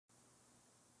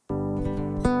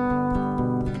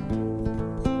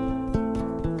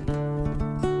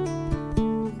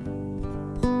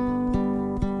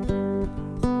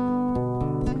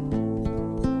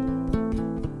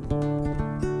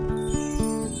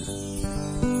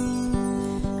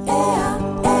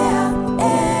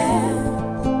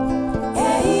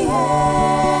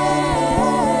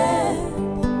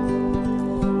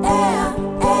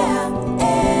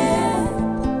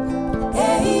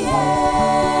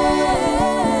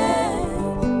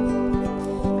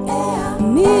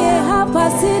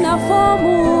sina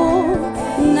fomu,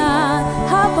 na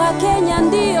hapa Kenya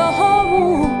ndio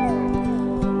homu.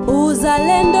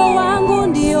 Uzalendo wangu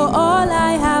ndio all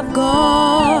I have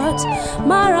got.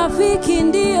 Marafiki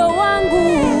ndio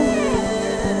wangu.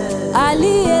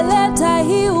 Aliyeleta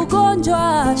hii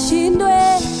ugonjwa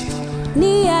shindwe,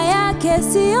 nia yake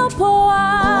sio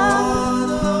poa.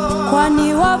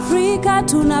 Kwani Waafrika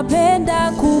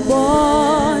tunapenda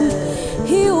kubond.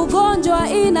 Hii ugonjwa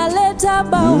inaleta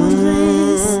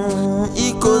boundaries.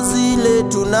 Iko zile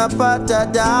tunapata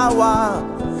dawa,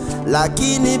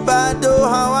 lakini bado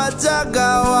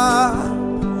hawajagawa.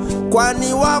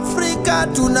 Kwani Waafrika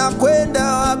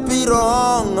tunakwenda wapi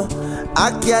wrong?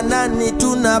 Akia nani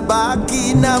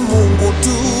tunabaki na Mungu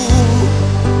tu.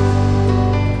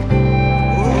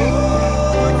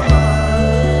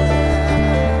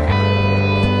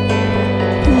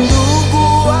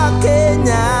 Ndugu wa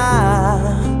Kenya,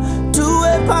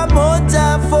 tuwe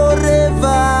pamoja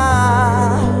forever.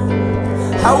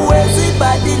 Hawezi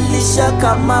badilisha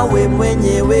kama we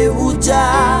mwenyewe huja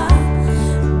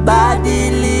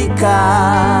badilika.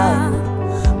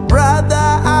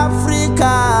 Brother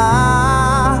Africa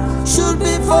should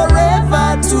be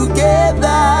forever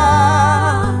together.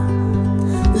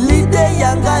 Lead the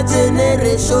younger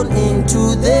generation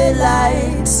into the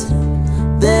light,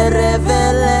 the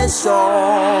revelation.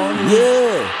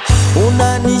 Yeah,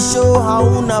 unanisho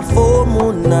hauna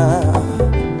fomu, na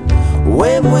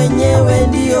we mwenyewe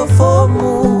ndio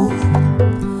fomu.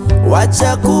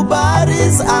 Wacha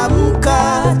kubaris,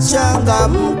 amka,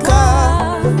 changamka,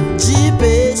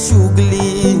 jipe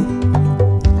shughuli.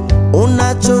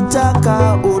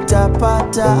 Unachotaka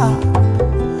utapata,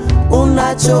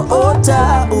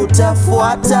 unachoota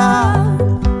utafuata.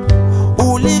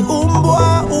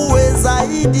 Uliumbwa uwe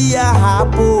zaidi ya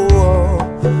hapo,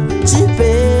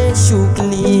 jipe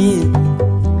shughuli.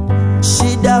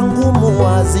 Shida ngumu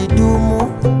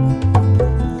wazidumu,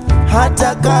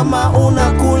 hata kama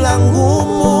unakula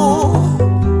ngumu.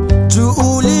 Tu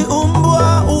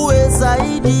uliumbwa uwe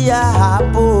zaidi ya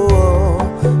hapo,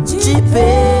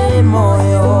 jipe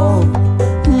moyo.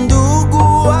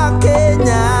 Ndugu wa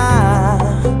Kenya,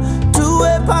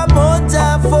 tuwe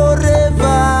pamoja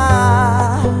forever.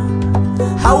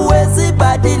 Hawezi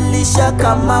badilisha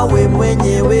kama we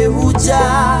mwenyewe huja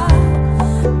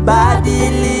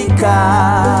badilika.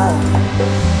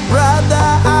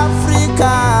 Brother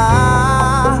Africa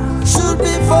should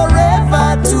be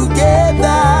forever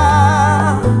together.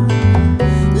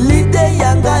 Lead the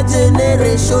younger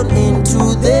generation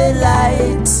into the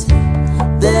light,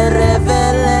 the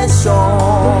revelation.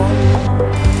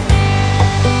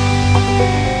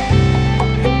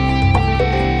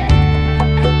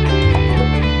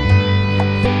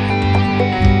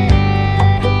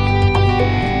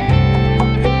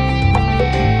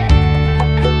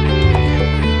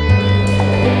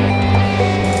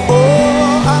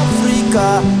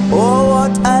 Oh,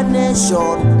 what a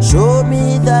nation, show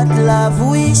me that love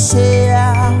we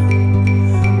share.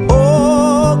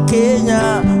 Oh,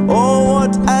 Kenya, oh,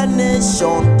 what a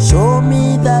nation, show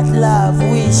me that love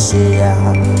we share.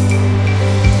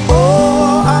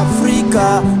 Oh,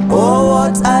 Africa, oh,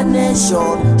 what a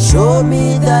nation, show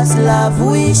me that love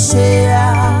we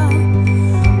share.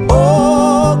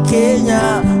 Oh,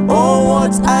 Kenya, oh,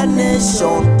 what a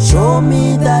nation, show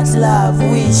me that love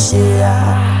we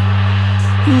share.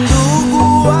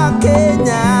 Ndugu wa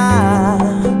Kenya,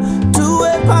 tuwe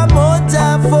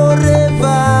pamoja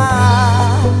forever.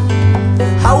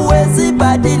 Hawezi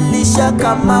badilisha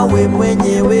kama we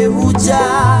mwenyewe huja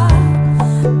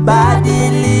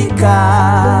badilika.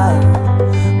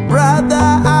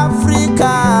 Brother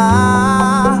Africa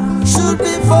should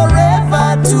be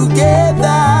forever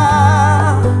together.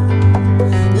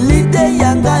 Lead the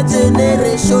younger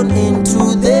generation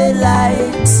into the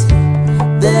light,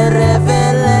 the revelation.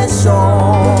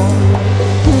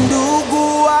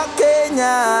 Ndugu wa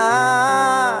Kenya,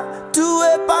 tuwe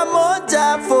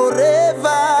pamoja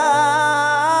forever.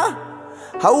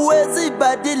 Hawezi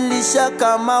badilisha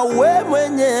kama we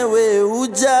mwenyewe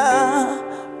huja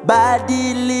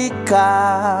badilika.